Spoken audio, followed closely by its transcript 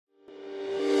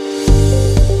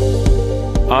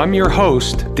I'm your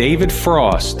host, David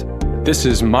Frost. This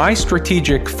is my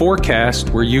strategic forecast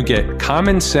where you get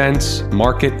common sense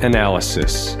market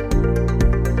analysis.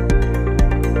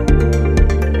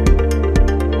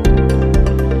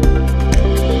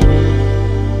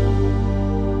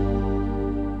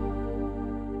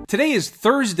 Today is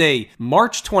Thursday,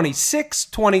 March 26,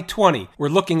 2020. We're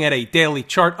looking at a daily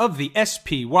chart of the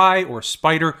SPY or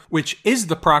Spider, which is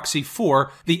the proxy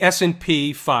for the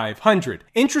S&P 500.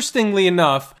 Interestingly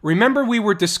enough, remember we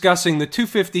were discussing the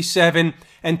 257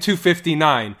 and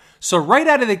 259. So right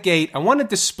out of the gate, I want to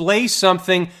display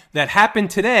something that happened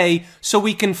today so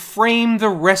we can frame the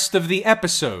rest of the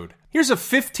episode. Here's a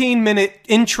 15-minute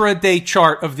intraday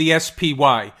chart of the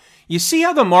SPY. You see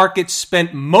how the market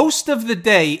spent most of the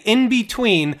day in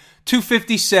between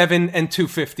 257 and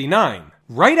 259.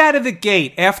 Right out of the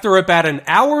gate, after about an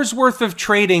hour's worth of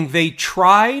trading, they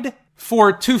tried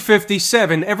for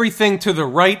 257. Everything to the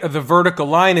right of the vertical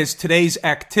line is today's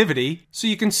activity. So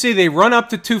you can see they run up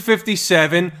to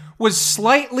 257, was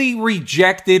slightly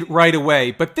rejected right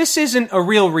away. But this isn't a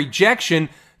real rejection.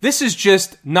 This is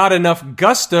just not enough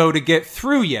gusto to get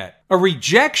through yet. A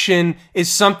rejection is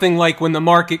something like when the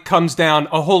market comes down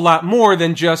a whole lot more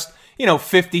than just,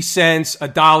 50 cents,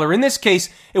 $1. In this case,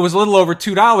 it was a little over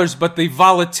 $2, but the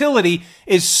volatility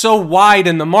is so wide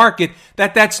in the market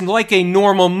that that's like a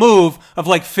normal move of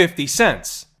like 50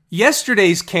 cents.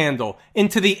 Yesterday's candle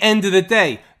into the end of the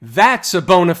day, that's a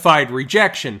bona fide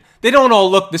rejection. They don't all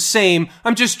look the same.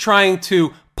 I'm just trying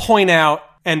to point out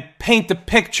and paint the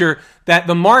picture that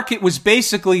the market was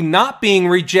basically not being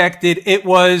rejected. It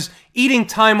was eating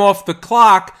time off the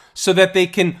clock so that they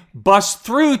can bust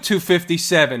through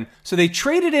 257. So they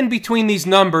traded in between these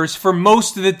numbers for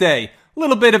most of the day. A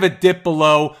little bit of a dip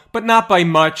below, but not by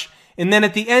much. And then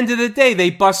at the end of the day,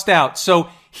 they bust out. So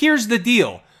here's the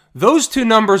deal. Those two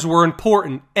numbers were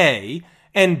important, A.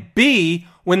 And B,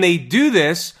 when they do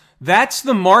this, that's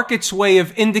the market's way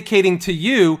of indicating to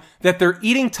you that they're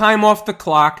eating time off the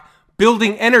clock,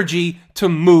 building energy to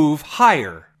move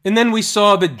higher. And then we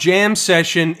saw the jam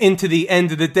session into the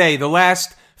end of the day. The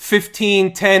last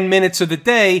 10 minutes of the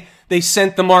day, they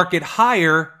sent the market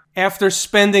higher after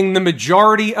spending the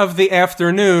majority of the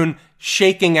afternoon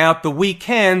shaking out the weak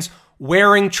hands,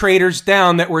 wearing traders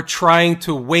down that were trying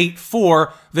to wait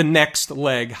for the next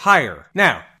leg higher.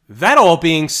 Now, that all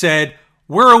being said,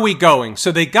 where are we going?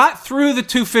 So they got through the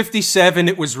 257.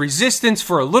 It was resistance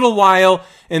for a little while.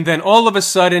 And then all of a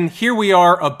sudden, here we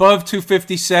are above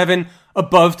 257,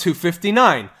 above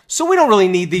 259. So we don't really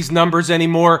need these numbers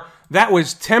anymore. That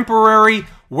was temporary.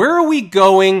 Where are we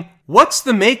going? What's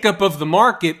the makeup of the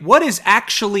market? What is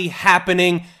actually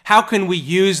happening? How can we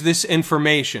use this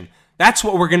information? That's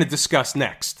what we're going to discuss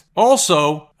next.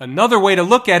 Also, another way to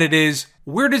look at it is,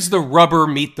 where does the rubber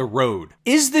meet the road?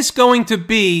 Is this going to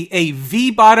be a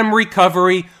V-bottom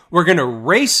recovery? We're going to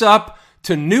race up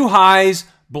to new highs,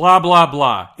 blah, blah,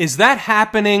 blah. Is that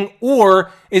happening,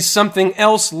 or is something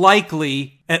else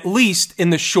likely, at least in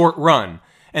the short run?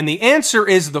 And the answer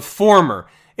is the former.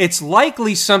 It's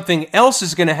likely something else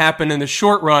is going to happen in the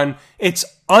short run. It's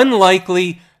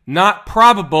unlikely, not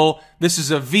probable. This is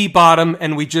a V-bottom,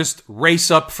 and we just race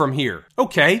up from here.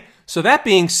 Okay, so that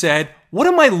being said, what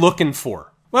am I looking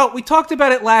for? Well, we talked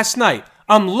about it last night.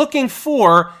 I'm looking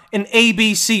for an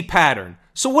ABC pattern.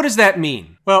 So what does that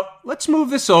mean? Well, let's move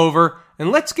this over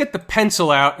and let's get the pencil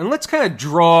out and let's kind of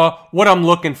draw what I'm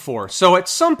looking for. So at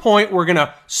some point, we're going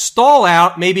to stall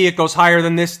out. Maybe it goes higher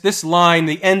than this. This line,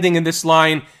 the ending of this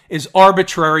line is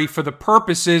arbitrary for the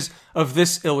purposes of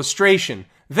this illustration.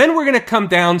 Then we're going to come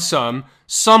down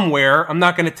somewhere. I'm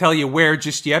not going to tell you where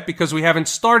just yet because we haven't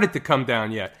started to come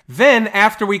down yet. Then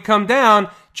after we come down,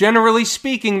 generally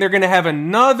speaking, they're going to have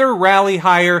another rally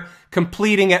higher,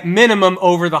 completing at minimum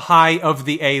over the high of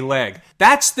the A leg.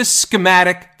 That's the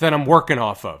schematic that I'm working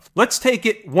off of. Let's take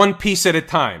it one piece at a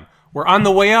time. We're on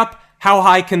the way up. How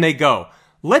high can they go?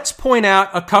 Let's point out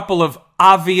a couple of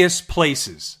obvious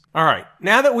places. All right,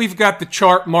 now that we've got the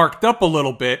chart marked up a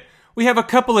little bit, we have a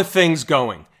couple of things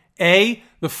going. A,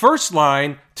 the first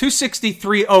line,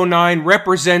 263.09,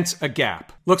 represents a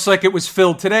gap. Looks like it was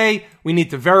filled today. We need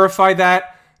to verify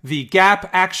that. The gap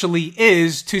actually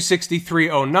is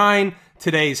 263.09.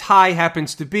 Today's high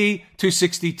happens to be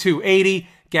 262.80.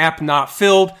 Gap not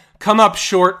filled. Come up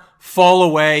short, fall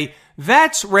away.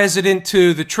 That's resident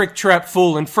to the Trick, Trap,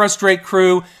 Fool, and Frustrate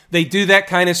crew. They do that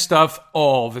kind of stuff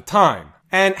all the time.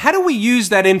 And how do we use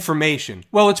that information?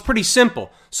 Well, it's pretty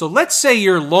simple. So let's say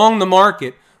you're long the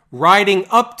market, riding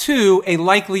up to a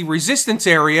likely resistance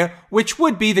area, which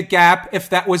would be the gap if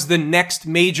that was the next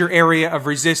major area of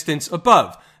resistance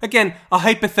above. Again, a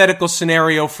hypothetical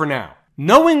scenario for now.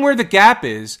 Knowing where the gap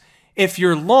is, if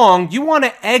you're long, you want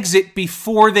to exit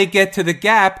before they get to the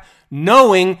gap,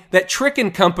 knowing that Trick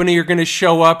and Company are going to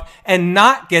show up and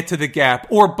not get to the gap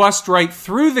or bust right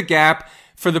through the gap.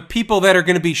 For the people that are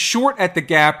going to be short at the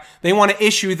gap, they want to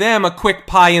issue them a quick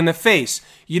pie in the face.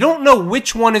 You don't know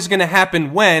which one is going to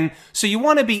happen when, so you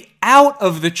want to be out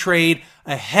of the trade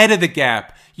ahead of the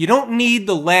gap. You don't need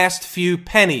the last few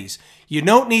pennies. You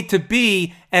don't need to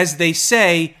be, as they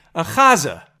say, a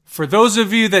chaza. For those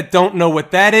of you that don't know what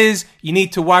that is, you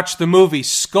need to watch the movie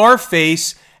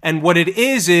Scarface, and what it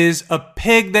is a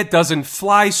pig that doesn't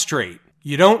fly straight.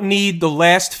 You don't need the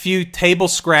last few table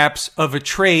scraps of a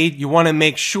trade. You want to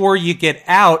make sure you get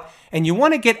out, and you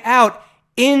want to get out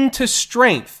into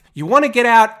strength. You want to get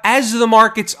out as the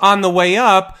market's on the way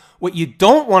up. What you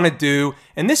don't want to do,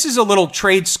 and this is a little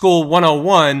trade school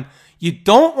 101, you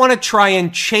don't want to try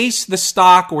and chase the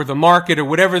stock or the market or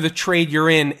whatever the trade you're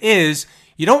in is.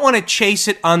 You don't want to chase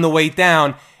it on the way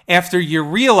down after you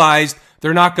realized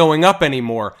they're not going up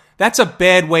anymore. That's a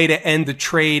bad way to end the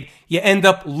trade. You end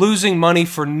up losing money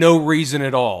for no reason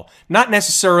at all. Not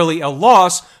necessarily a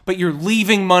loss, but you're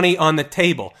leaving money on the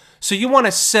table. So you want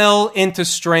to sell into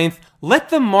strength. Let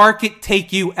the market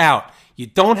take you out. You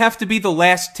don't have to be the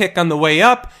last tick on the way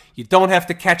up. You don't have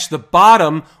to catch the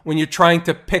bottom when you're trying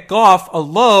to pick off a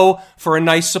low for a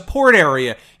nice support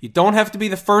area. You don't have to be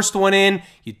the first one in.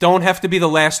 You don't have to be the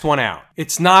last one out.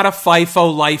 It's not a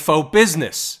FIFO-LIFO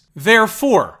business.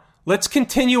 Therefore, let's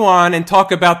continue on and talk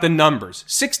about the numbers.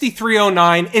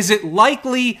 6309, is it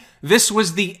likely this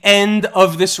was the end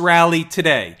of this rally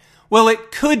today? Well,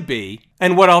 it could be.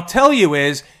 And what I'll tell you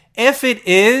is, if it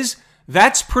is,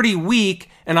 that's pretty weak,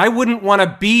 and I wouldn't want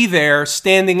to be there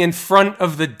standing in front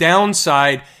of the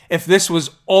downside if this was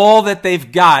all that they've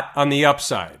got on the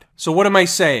upside. So what am I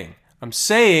saying? I'm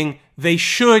saying they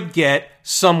should get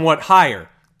somewhat higher.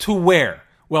 To where?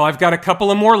 Well, I've got a couple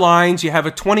of more lines. You have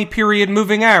a 20-period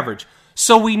moving average.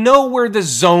 So we know where the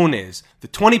zone is. The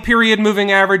 20-period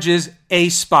moving average is a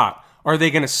spot. Are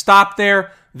they going to stop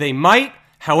there? They might.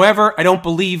 However, I don't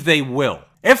believe they will.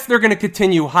 If they're going to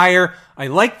continue higher, I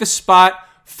like the spot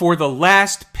for the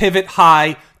last pivot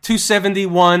high,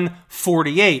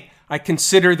 271.48. I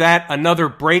consider that another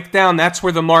breakdown. That's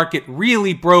where the market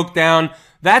really broke down.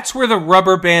 That's where the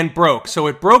rubber band broke. So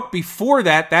it broke before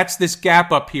that. That's this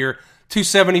gap up here,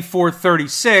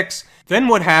 274.36. Then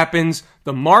what happens?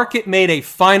 The market made a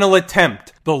final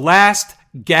attempt, the last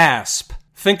gasp.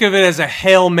 Think of it as a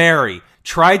Hail Mary.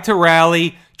 Tried to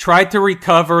rally, tried to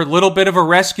recover, a little bit of a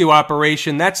rescue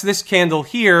operation. That's this candle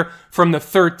here from the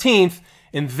 13th,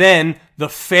 and then the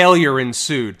failure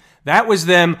ensued. That was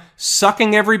them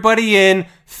sucking everybody in,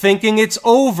 thinking it's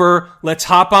over, let's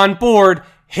hop on board,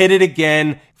 hit it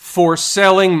again, for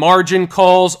selling, margin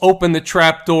calls, open the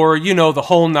trap door, the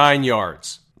whole 9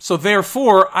 yards. So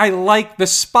therefore, I like the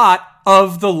spot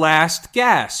of the last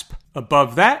gasp.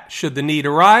 Above that, should the need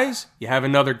arise, you have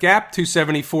another gap,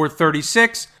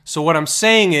 274.36. So what I'm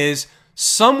saying is,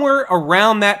 somewhere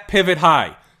around that pivot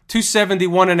high,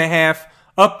 271.5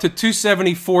 up to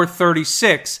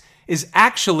 274.36 is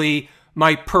actually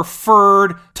my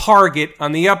preferred target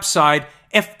on the upside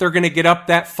if they're going to get up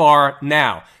that far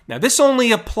now. Now, this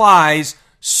only applies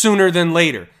sooner than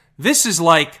later. This is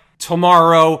like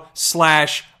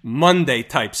tomorrow/Monday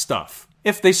type stuff.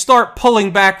 If they start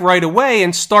pulling back right away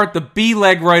and start the B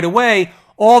leg right away,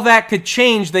 all that could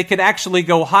change. They could actually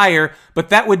go higher, but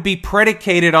that would be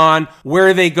predicated on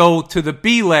where they go to the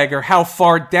B leg or how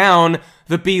far down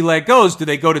the B leg goes. Do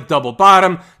they go to double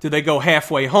bottom? Do they go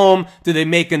halfway home? Do they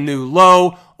make a new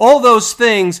low? All those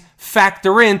things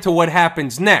factor into what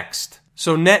happens next.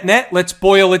 So net, let's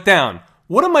boil it down.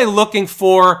 What am I looking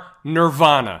for?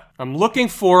 Nirvana. I'm looking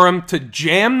for them to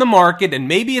jam the market, and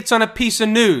maybe it's on a piece of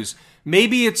news.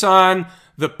 Maybe it's on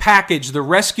the package, the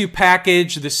rescue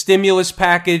package, the stimulus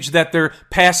package that they're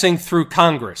passing through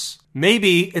Congress.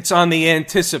 Maybe it's on the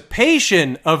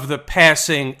anticipation of the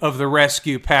passing of the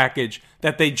rescue package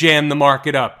that they jam the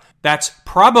market up. That's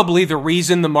probably the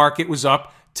reason the market was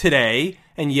up today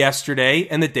and yesterday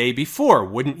and the day before,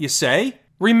 wouldn't you say?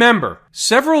 Remember,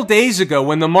 several days ago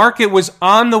when the market was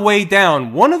on the way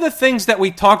down, one of the things that we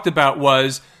talked about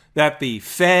was that the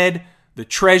Fed, the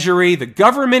Treasury, the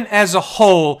government as a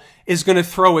whole is going to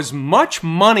throw as much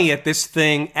money at this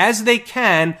thing as they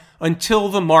can until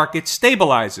the market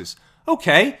stabilizes.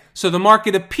 Okay, so the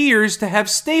market appears to have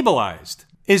stabilized.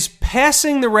 Is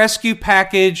passing the rescue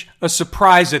package a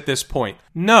surprise at this point?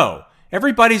 No.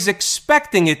 Everybody's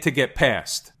expecting it to get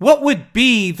passed. What would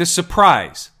be the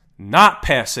surprise? Not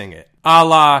passing it. A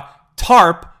la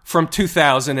TARP from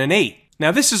 2008.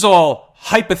 Now, this is all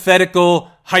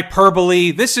hypothetical.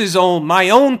 hyperbole. This is my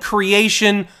own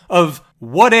creation of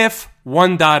What If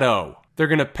 1.0. They're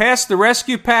going to pass the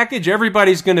rescue package.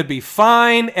 Everybody's going to be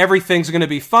fine. Everything's going to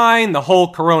be fine. The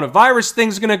whole coronavirus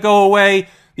thing's going to go away.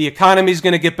 The economy's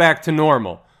going to get back to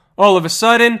normal. All of a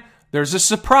sudden, there's a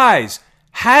surprise.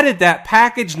 How did that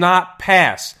package not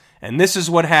pass? And this is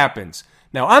what happens.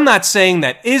 Now, I'm not saying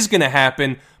that is going to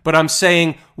happen, but I'm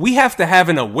saying we have to have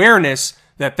an awareness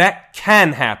that that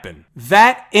can happen.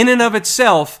 That, in and of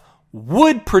itself,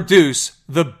 would produce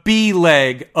the B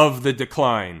leg of the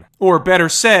decline. Or better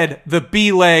said, the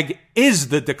B leg is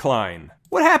the decline.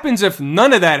 What happens if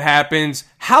none of that happens?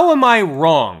 How am I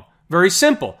wrong? Very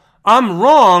simple. I'm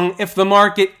wrong if the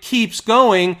market keeps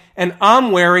going and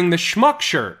I'm wearing the schmuck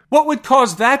shirt. What would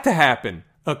cause that to happen?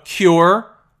 A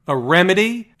cure, a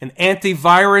remedy, an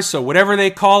antivirus, or whatever they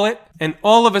call it. And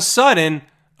all of a sudden,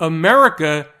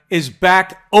 America is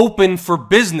back open for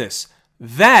business.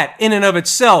 That, in and of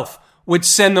itself, would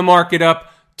send the market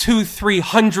up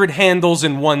 200-300 handles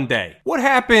in one day. What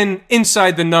happened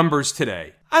inside the numbers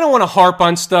today? I don't want to harp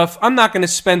on stuff. I'm not going to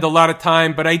spend a lot of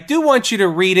time, but I do want you to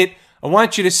read it. I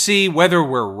want you to see whether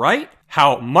we're right,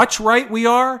 how much right we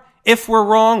are, if we're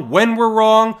wrong, when we're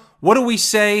wrong, what do we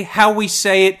say, how we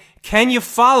say it, can you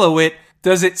follow it,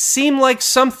 does it seem like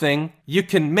something you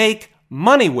can make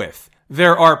money with?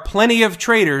 There are plenty of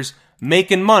traders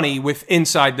making money with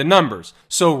inside the numbers.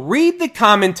 So read the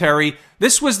commentary.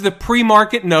 This was the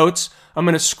pre-market notes. I'm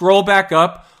going to scroll back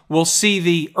up. We'll see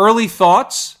the early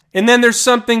thoughts. And then there's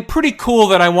something pretty cool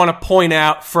that I want to point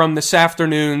out from this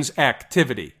afternoon's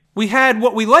activity. We had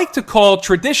what we like to call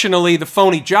traditionally the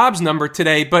phony jobs number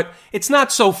today, but it's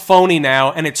not so phony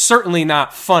now, and it's certainly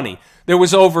not funny. There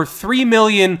was over 3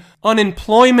 million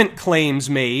unemployment claims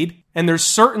made, and there's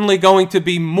certainly going to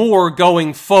be more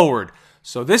going forward.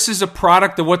 So this is a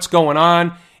product of what's going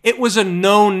on. It was a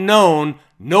known.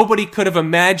 Nobody could have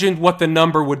imagined what the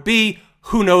number would be.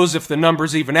 Who knows if the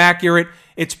number's even accurate?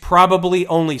 It's probably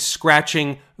only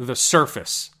scratching the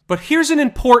surface. But here's an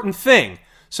important thing.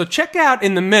 So check out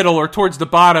in the middle or towards the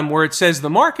bottom where it says the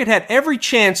market had every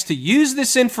chance to use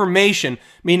this information,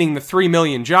 meaning the 3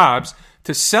 million jobs,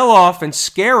 to sell off and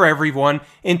scare everyone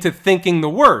into thinking the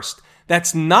worst.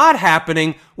 That's not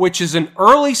happening, which is an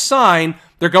early sign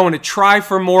they're going to try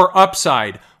for more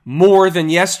upside, more than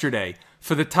yesterday.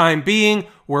 For the time being,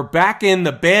 we're back in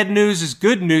the bad news is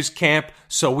good news camp,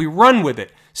 so we run with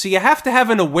it. So you have to have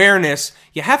an awareness.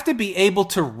 You have to be able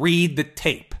to read the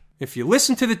tape. If you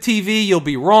listen to the TV, you'll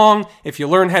be wrong. If you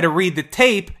learn how to read the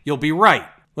tape, you'll be right.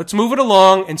 Let's move it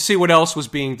along and see what else was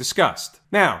being discussed.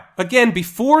 Now, again,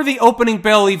 before the opening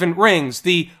bell even rings,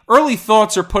 the early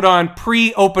thoughts are put on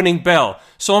pre-opening bell.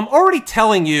 So I'm already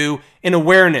telling you in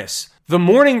awareness, the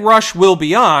morning rush will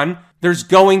be on. There's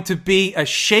going to be a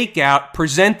shakeout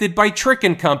presented by Trick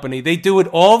 & Company. They do it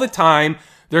all the time.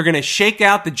 They're going to shake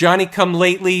out the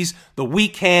Johnny-come-latelys, the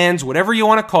weak hands, whatever you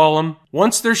want to call them.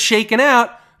 Once they're shaken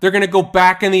out, they're going to go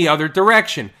back in the other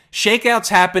direction. Shakeouts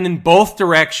happen in both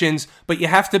directions, but you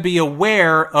have to be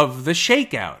aware of the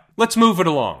shakeout. Let's move it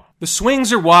along. The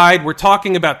swings are wide. We're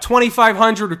talking about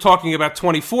 2,500. We're talking about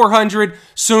 2,400.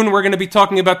 Soon we're going to be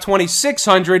talking about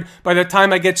 2,600 by the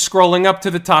time I get scrolling up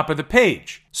to the top of the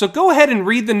page. So go ahead and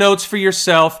read the notes for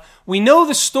yourself. We know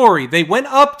the story. They went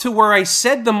up to where I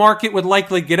said the market would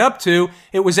likely get up to.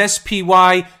 It was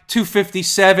SPY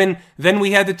 257. Then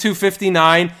we had the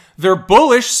 259. They're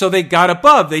bullish, so they got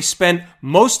above. They spent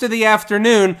most of the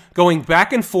afternoon going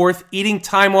back and forth, eating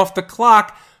time off the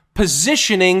clock,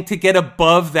 positioning to get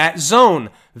above that zone.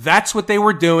 That's what they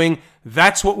were doing.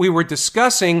 That's what we were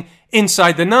discussing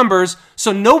inside the numbers.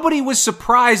 So nobody was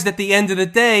surprised at the end of the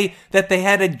day that they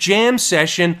had a jam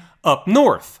session up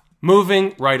north.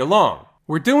 Moving right along.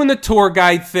 We're doing the tour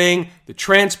guide thing. The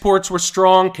transports were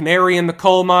strong, canary in the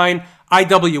coal mine.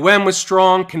 IWM was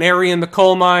strong, canary in the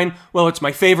coal mine. Well, it's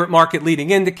my favorite market leading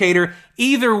indicator.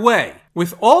 Either way,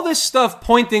 with all this stuff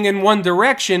pointing in one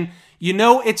direction, you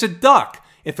know it's a duck.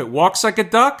 If it walks like a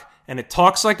duck and it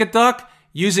talks like a duck,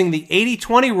 using the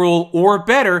 80-20 rule or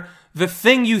better, the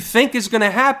thing you think is going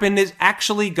to happen is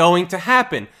actually going to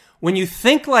happen. When you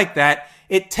think like that,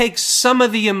 it takes some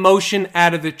of the emotion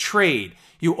out of the trade.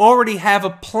 You already have a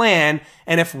plan,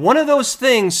 and if one of those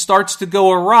things starts to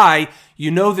go awry,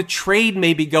 you know the trade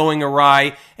may be going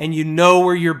awry, and you know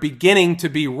where you're beginning to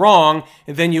be wrong,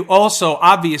 and then you also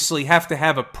obviously have to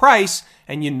have a price,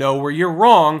 and you know where you're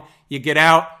wrong. You get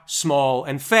out small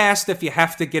and fast if you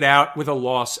have to get out with a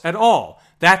loss at all.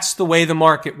 That's the way the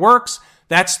market works.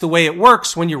 That's the way it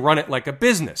works when you run it like a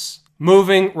business.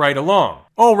 Moving right along.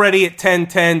 Already at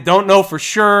 10:10, don't know for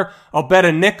sure. I'll bet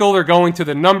a nickel they're going to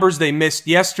the numbers they missed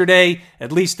yesterday,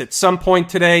 at least at some point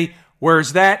today.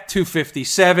 Where's that?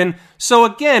 257. So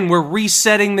again, we're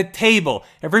resetting the table.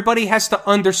 Everybody has to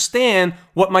understand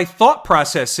what my thought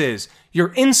process is.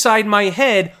 You're inside my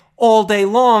head all day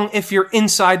long if you're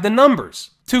inside the numbers.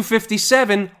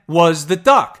 257 was the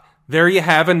duck. There you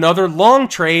have another long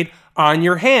trade on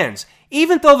your hands.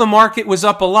 Even though the market was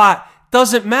up a lot,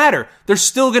 doesn't matter. They're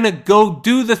still going to go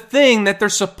do the thing that they're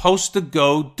supposed to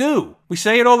go do. We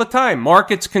say it all the time.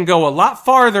 Markets can go a lot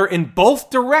farther in both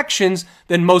directions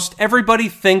than most everybody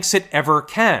thinks it ever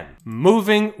can.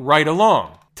 Moving right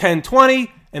along.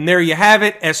 10:20, and there you have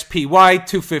it. SPY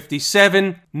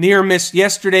 257. Near miss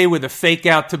yesterday with a fake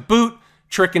out to boot.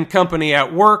 Tricking company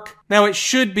at work. Now it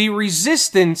should be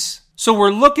resistance. So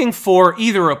we're looking for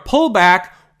either a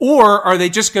pullback, or are they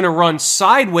just going to run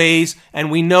sideways,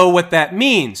 and we know what that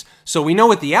means. So we know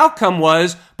what the outcome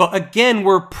was, but again,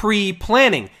 we're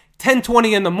pre-planning.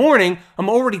 10:20 in the morning, I'm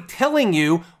already telling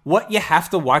you what you have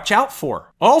to watch out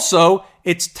for. Also,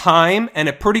 it's time and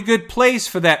a pretty good place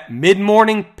for that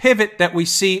mid-morning pivot that we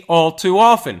see all too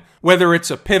often. Whether it's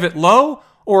a pivot low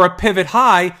or a pivot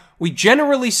high, we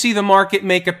generally see the market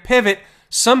make a pivot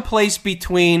someplace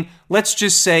between, let's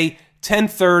just say,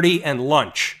 10:30 and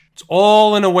lunch. It's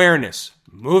all in awareness.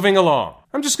 Moving along.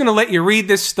 I'm just going to let you read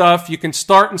this stuff. You can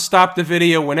start and stop the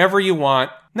video whenever you want.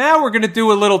 Now we're going to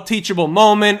do a little teachable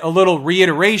moment, a little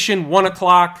reiteration, 1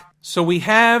 o'clock. So we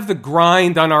have the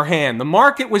grind on our hand. The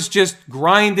market was just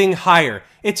grinding higher.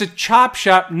 It's a chop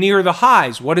shop near the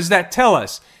highs. What does that tell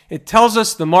us? It tells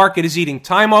us the market is eating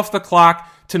time off the clock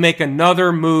to make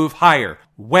another move higher.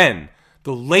 When?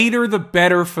 The later the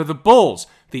better for the bulls.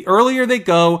 The earlier they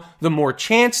go, the more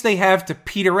chance they have to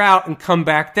peter out and come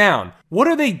back down. What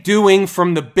are they doing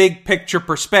from the big picture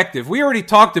perspective? We already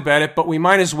talked about it, but we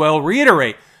might as well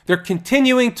reiterate. They're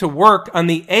continuing to work on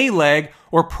the A leg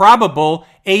or probable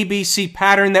ABC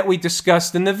pattern that we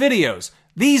discussed in the videos.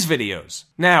 These videos.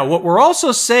 Now, what we're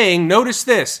also saying, notice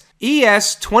this,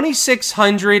 ES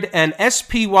 2600 and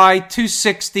SPY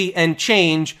 260 and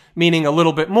change, meaning a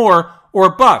little bit more, or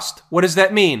bust. What does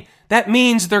that mean? That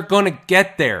means they're going to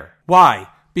get there. Why?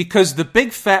 Because the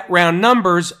big fat round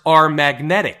numbers are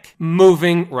magnetic.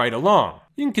 Moving right along.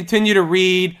 You can continue to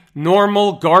read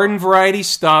normal garden variety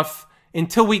stuff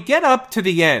until we get up to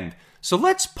the end. So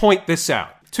let's point this out.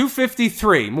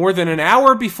 2:53, more than an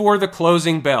hour before the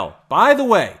closing bell. By the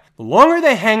way, the longer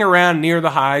they hang around near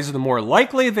the highs, the more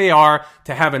likely they are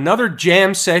to have another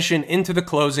jam session into the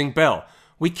closing bell.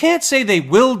 We can't say they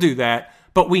will do that,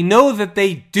 but we know that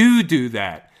they do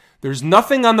that. There's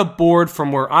nothing on the board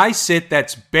from where I sit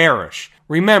that's bearish.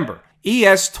 Remember,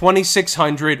 ES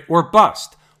 2600 or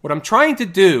bust. What I'm trying to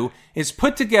do is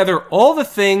put together all the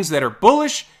things that are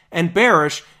bullish and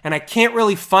bearish, and I can't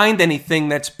really find anything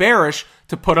that's bearish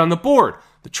to put on the board.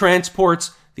 The transports,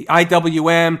 the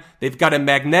IWM, they've got a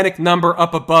magnetic number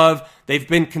up above. They've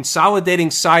been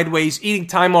consolidating sideways, eating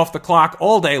time off the clock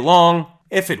all day long.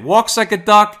 If it walks like a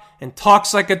duck and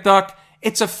talks like a duck,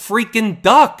 it's a freaking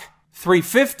duck.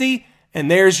 350, and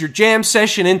there's your jam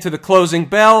session into the closing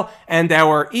bell and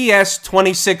our ES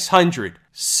 2600.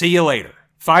 See you later.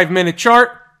 5-minute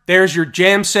chart, there's your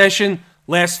jam session.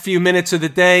 Last few minutes of the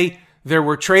day, there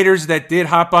were traders that did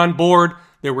hop on board.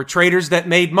 There were traders that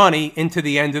made money into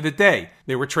the end of the day.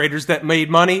 There were traders that made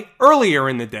money earlier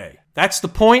in the day. That's the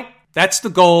point. That's the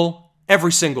goal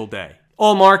every single day.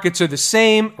 All markets are the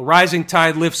same. A rising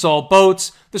tide lifts all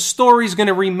boats. The story's going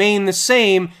to remain the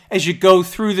same as you go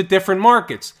through the different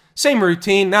markets. Same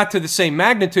routine, not to the same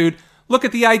magnitude. Look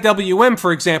at the IWM,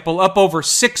 for example, up over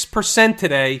 6%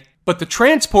 today. But the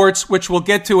transports, which we'll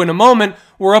get to in a moment,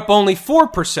 were up only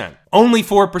 4%. Only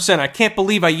 4%. I can't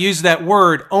believe I used that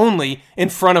word only in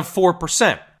front of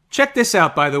 4%. Check this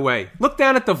out, by the way. Look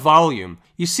down at the volume.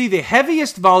 You see the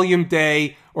heaviest volume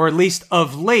day, or at least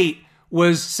of late,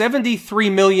 was 73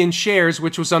 million shares,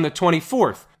 which was on the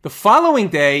 24th. The following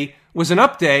day was an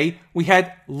up day. We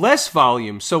had less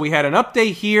volume. So we had an up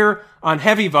day here on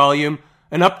heavy volume,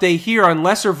 an up day here on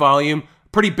lesser volume,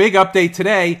 pretty big up day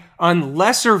today on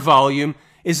lesser volume.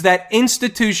 Is that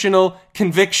institutional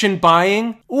conviction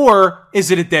buying, or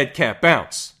is it a dead cat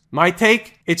bounce? My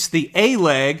take, it's the A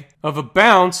leg of a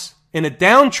bounce in a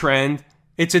downtrend.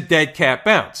 It's a dead cat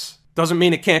bounce. Doesn't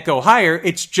mean it can't go higher.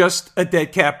 It's just a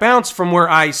dead cat bounce from where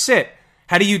I sit.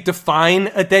 How do you define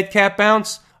a dead cat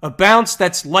bounce? A bounce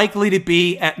that's likely to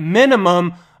be at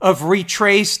minimum of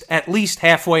retraced at least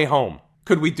halfway home.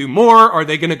 Could we do more? Are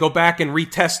they going to go back and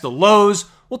retest the lows?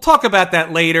 We'll talk about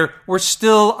that later. We're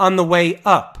still on the way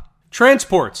up.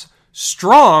 Transports,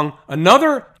 strong,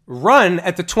 another run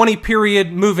at the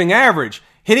 20-period moving average.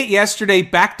 Hit it yesterday,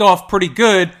 backed off pretty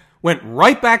good, went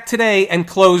right back today and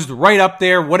closed right up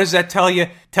there. What does that tell you?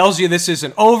 Tells you this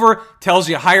isn't over, tells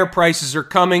you higher prices are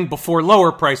coming before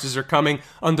lower prices are coming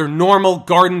under normal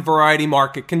garden variety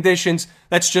market conditions.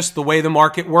 That's just the way the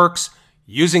market works,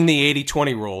 using the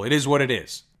 80-20 rule. It is what it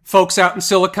is. Folks out in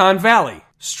Silicon Valley,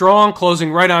 strong,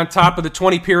 closing right on top of the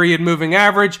 20-period moving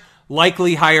average,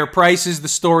 likely higher prices. The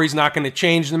story's not going to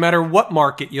change no matter what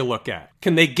market you look at.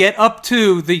 Can they get up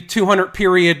to the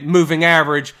 200-period moving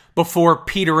average before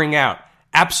petering out?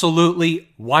 Absolutely.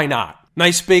 Why not?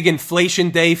 Nice big inflation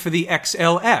day for the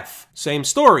XLF. Same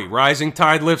story. Rising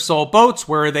tide lifts all boats.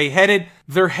 Where are they headed?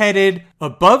 They're headed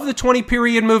above the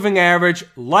 20-period moving average,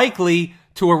 likely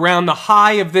to around the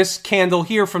high of this candle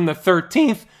here from the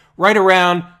 13th, right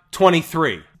around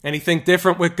 23. Anything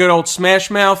different with good old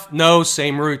Smashmouth? No,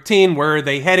 same routine. Where are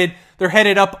they headed? They're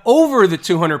headed up over the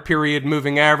 200-period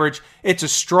moving average. It's a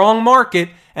strong market,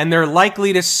 and they're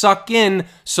likely to suck in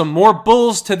some more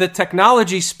bulls to the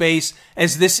technology space,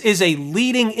 as this is a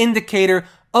leading indicator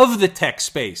of the tech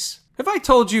space. Have I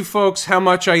told you folks how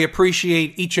much I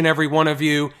appreciate each and every one of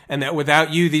you, and that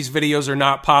without you these videos are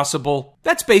not possible?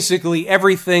 That's basically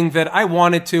everything that I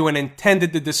wanted to and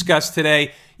intended to discuss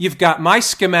today. You've got my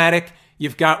schematic.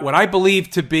 You've got what I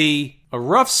believe to be a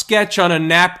rough sketch on a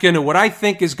napkin of what I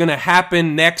think is going to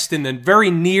happen next in the very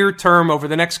near term over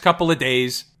the next couple of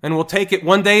days. And we'll take it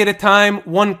one day at a time,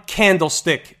 one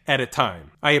candlestick at a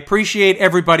time. I appreciate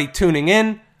everybody tuning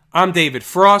in. I'm David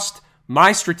Frost,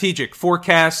 My Strategic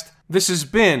Forecast. This has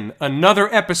been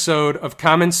another episode of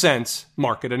Common Sense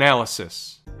Market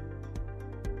Analysis.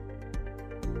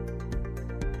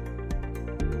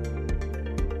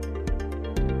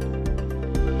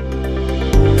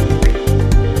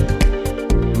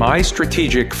 My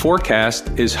Strategic Forecast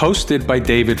is hosted by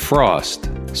David Frost.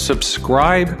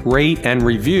 Subscribe, rate, and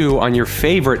review on your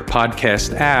favorite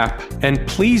podcast app, and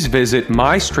please visit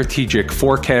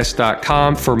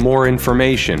mystrategicforecast.com for more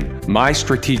information. My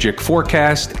Strategic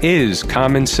Forecast is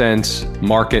common sense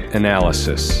market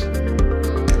analysis.